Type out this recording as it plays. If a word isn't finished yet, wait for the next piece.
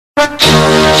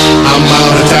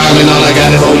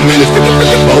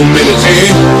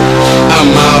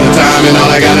time and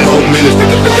all I got is 4 minutes,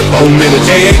 4 minutes,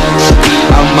 yeah.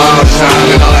 I'm out of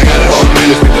time and all I got is 4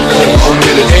 minutes, 4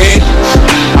 minutes, yeah.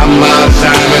 I'm out of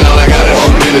time and all I got is 4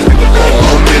 minutes,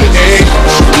 4 minutes, yeah.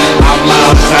 I'm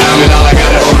out of time and all I got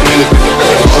is 4 minutes,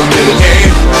 4 minutes, yeah.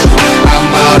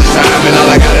 I'm out of time and all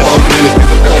I got is 4 minutes,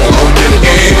 4 minutes,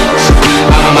 yeah.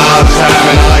 I'm out of time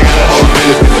and all I got is 4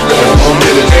 minutes, 4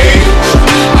 minutes, yeah.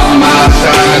 I'm out of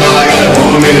time and all I got is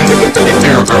 4 minutes.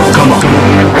 Girl, girl, come on.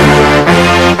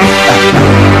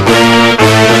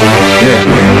 Yeah.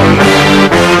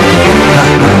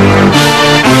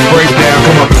 Break down,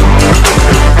 come on.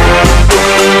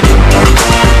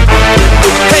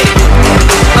 Hey.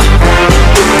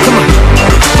 Come on.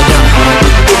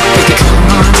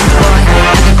 Come on, boy,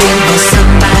 I've been waiting for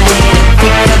somebody to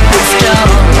pick up the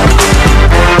stone.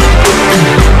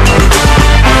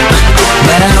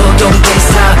 But I hope don't waste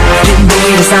time, give me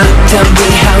the sign, tell me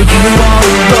how you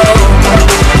wanna roll.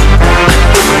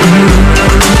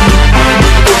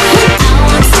 I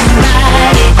want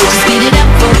somebody to speed it up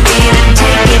for me, to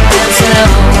take it down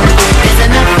slow. There's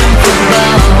enough room for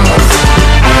both.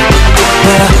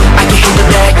 Well, I can handle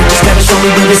that, you just gotta show me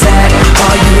where it's at.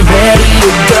 Are you ready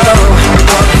to go?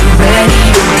 Are you ready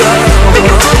to go?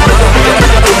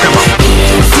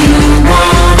 If you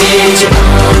want it, you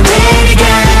already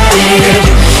got it.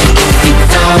 If you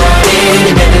thought it,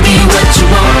 it better be what you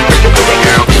want.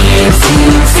 If you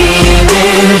feel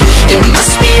it, it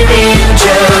must be real.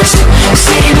 Just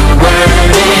say the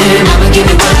word and I'ma give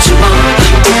you what you want.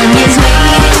 Time is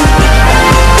waiting.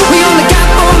 We only got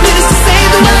 4 minutes to say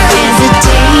the word. No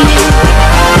hesitating.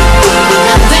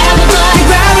 Grab a boy,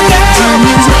 grab a girl. Time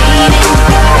is waiting.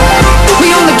 We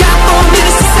only got 4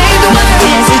 minutes to say the word. No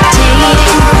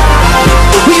hesitating.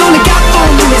 We only got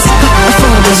 4 minutes. 4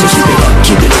 minutes. So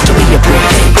keep it up, don't be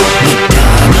afraid.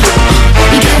 Madonna,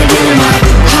 you gotta get in my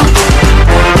hop.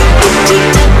 Tick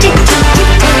tock, tick tock, tick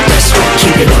tock. That's right,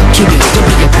 keep it up, don't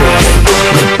be afraid.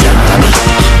 Madonna,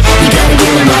 you gotta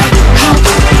get in my hop.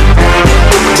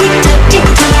 Tick tock, tick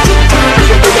tock, tick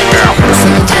tock.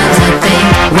 Sometimes I think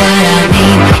what I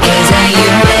need is a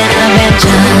human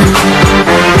intervention.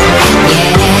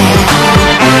 Yeah.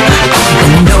 And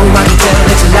you know I can tell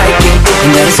that you like it,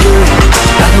 and that it's good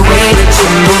by the way that you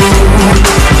move.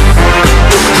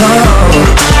 Oh,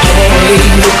 hey.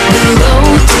 The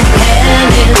road to hell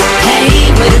is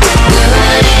paved with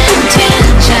good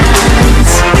intentions.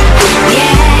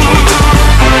 Yeah.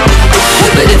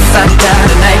 But if I die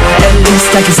tonight, at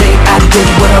least I can say I did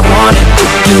what I wanted to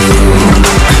do.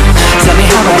 Tell me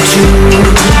how about you?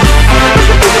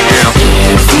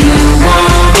 If you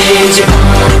want it, you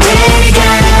already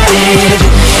got it.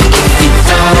 If you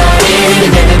thought it, it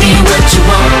better be what you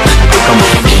want.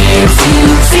 If you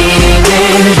feel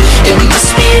it, it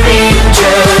must be real.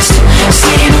 Just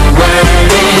say the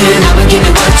word and I'ma give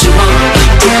you what you want.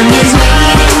 Time is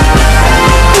waiting.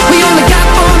 We only got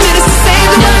 4 minutes to say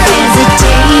the word. No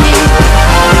hesitating.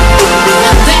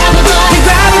 Grab a boy,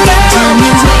 grab a girl. Time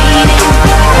is waiting.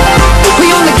 We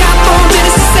only got 4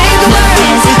 minutes to say the word. No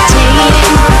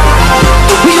hesitating.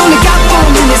 We only got 4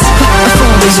 minutes. 4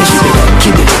 minutes. So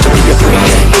keep it up, don't be afraid.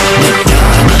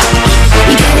 Madonna,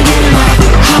 you gotta get in my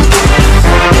hop.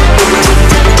 Tick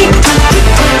tock, tick tock, tick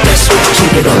tock. That's right,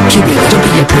 keep it up, don't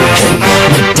be afraid.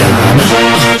 Madonna,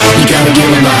 you gotta get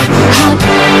in my hop.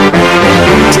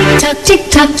 Tick tock, tick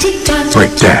tock, tick tock.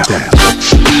 Break down.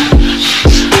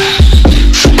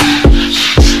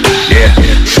 Yeah.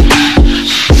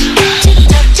 Tick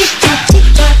tock, tick tock, tick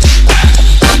tock.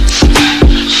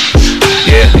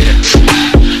 Yeah.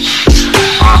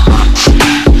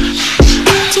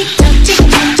 Tick tock, tick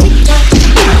tock, tick tock.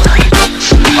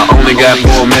 I only got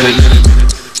 4 minutes.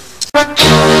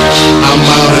 I'm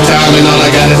out of time and all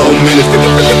I got is 4 minutes,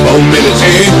 4 minutes,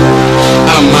 yeah.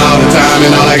 I'm out of time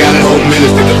and all I got is 4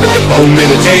 minutes, 4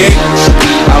 minutes, yeah.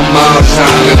 I'm out of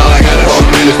time and all I got is 4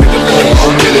 minutes,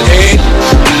 4 minutes, yeah.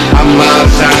 I'm out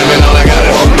of time and all I got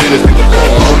is 4 minutes,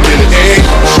 4 minutes, yeah.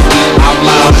 I'm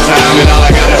out of time and all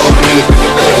I got is 4 minutes,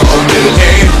 4 minutes,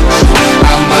 yeah.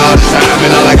 I'm out of time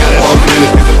and all I got is 4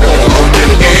 minutes, 4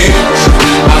 minutes, yeah.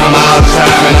 I'm out of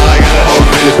time and all I got is 4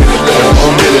 minutes,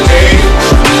 4 minutes, yeah.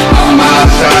 I'm out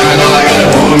of time and all I got is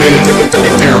 4 minutes.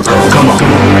 Girl, girl, come on.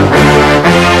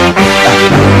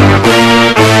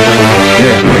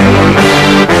 Yeah.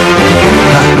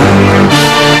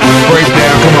 Break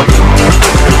down, come on.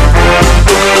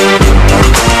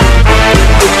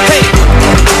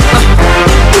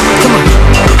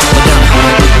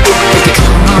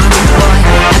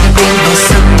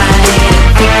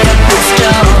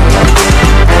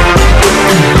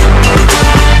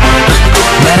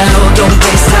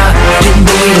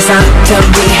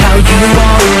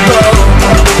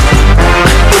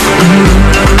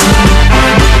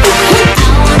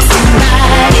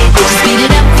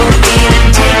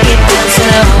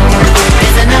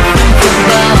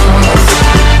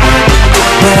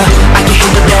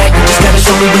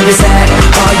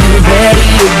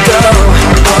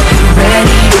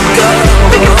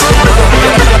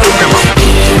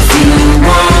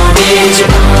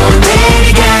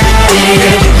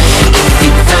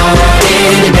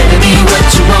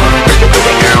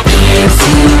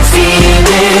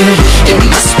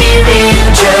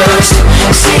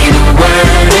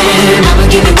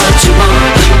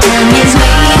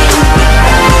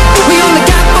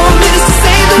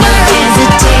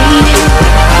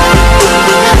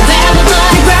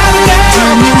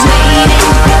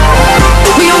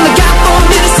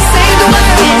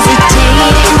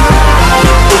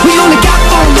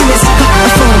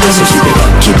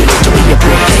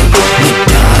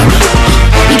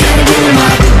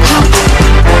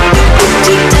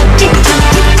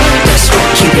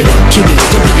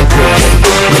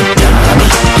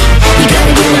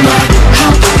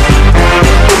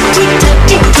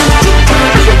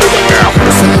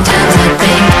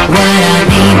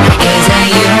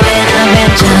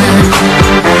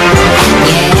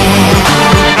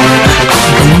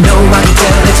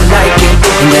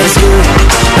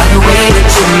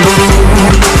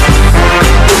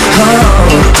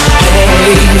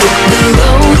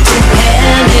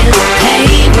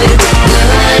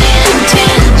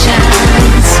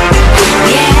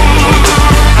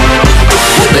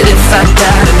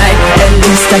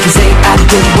 I can say I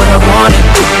did what I wanted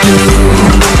to do.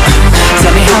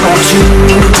 Tell me how about you?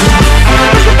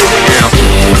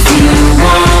 If you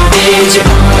want it, you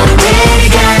already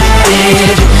got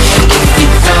it. If you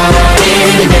thought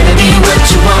it better be what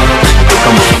you want.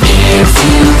 Come on. If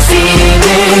you feel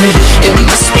it, it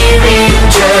must be real.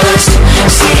 Just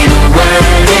say the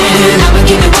word and I'ma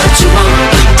give you what you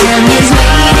want. Time is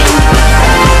waiting.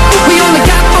 We only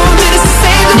got 4 minutes to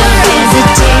say the word. No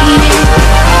hesitating.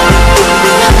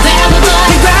 Grab a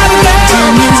buddy, grab a girl.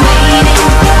 Time is waiting.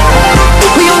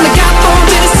 We only got 4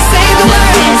 minutes to say the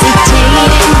word. No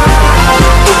hesitating.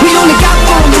 We only got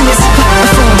 4 minutes.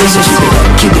 4 minutes. So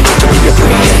keep it up, don't be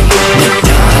afraid.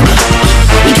 Madonna,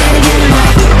 we gotta get him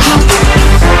up.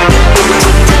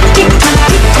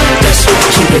 That's right,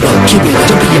 keep it up,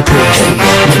 don't be afraid.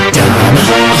 Madonna,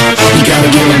 you gotta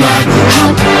get him up.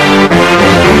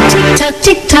 Tick tock,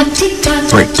 tick tock, tick tock.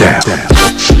 Break down.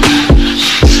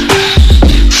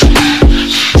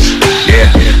 Yeah.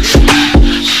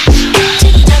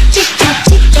 Tick tock, tick tock,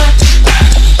 tick tock.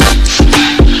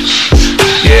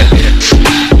 Yeah.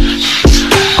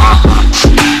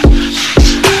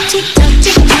 Tick tock,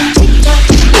 tick tock, tick tock.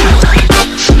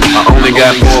 I only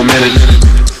got 4 minutes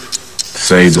to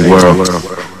save the world.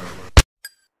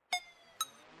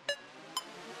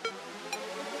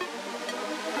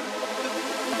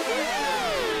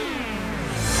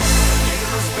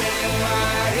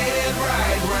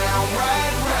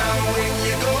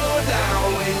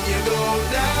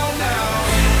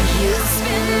 You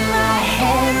spin my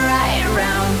head right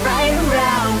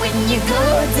round when you go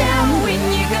down, when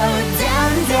you go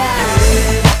down, down.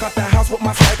 Walk out the house with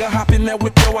my swagger, hop in that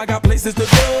whip, yo, I got places to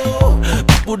go.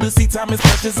 People to see, time is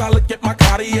precious, I look at my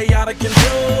Cartier out of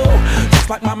control. Just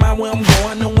like my mind where I'm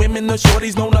going, the women, the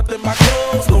shorties know nothing but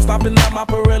clothes. No stopping at my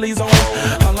Pirelli's on,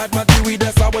 unlike my jewelry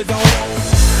that's always on.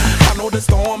 I know the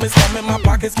storm is coming, my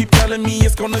pockets keep telling me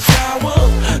it's gonna shower.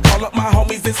 Call up my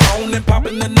homies, it's on and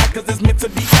popping the night cause it's meant to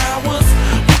be ours.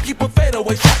 We keep a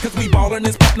fadeaway shot cause we ballin'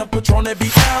 this platinum Patron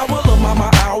every hour. Lil' mama,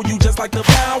 ow, you just like the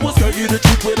flowers. Girl, you the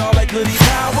truth with all that goody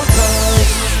power.